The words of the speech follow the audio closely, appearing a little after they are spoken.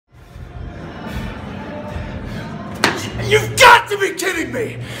You've got to be kidding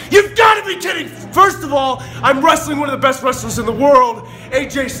me! You've got to be kidding! First of all, I'm wrestling one of the best wrestlers in the world,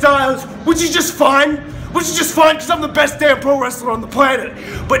 AJ Styles, which is just fine. Which is just fine because I'm the best damn pro wrestler on the planet.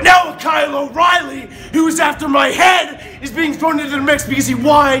 But now Kyle O'Reilly, who is after my head, is being thrown into the mix because he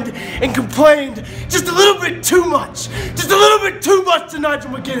whined and complained just a little bit too much. Just a little bit too much to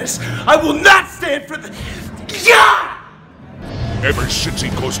Nigel McGuinness. I will not stand for the... Yeah! Ever since he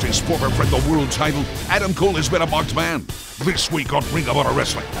cost his former friend the world title, Adam Cole has been a marked man. This week on Ring of Honor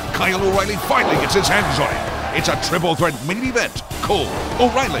Wrestling, Kyle O'Reilly finally gets his hands on him. It's a triple threat main event. Cole,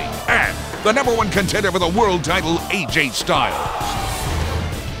 O'Reilly, and the #1 contender for the world title, AJ Styles.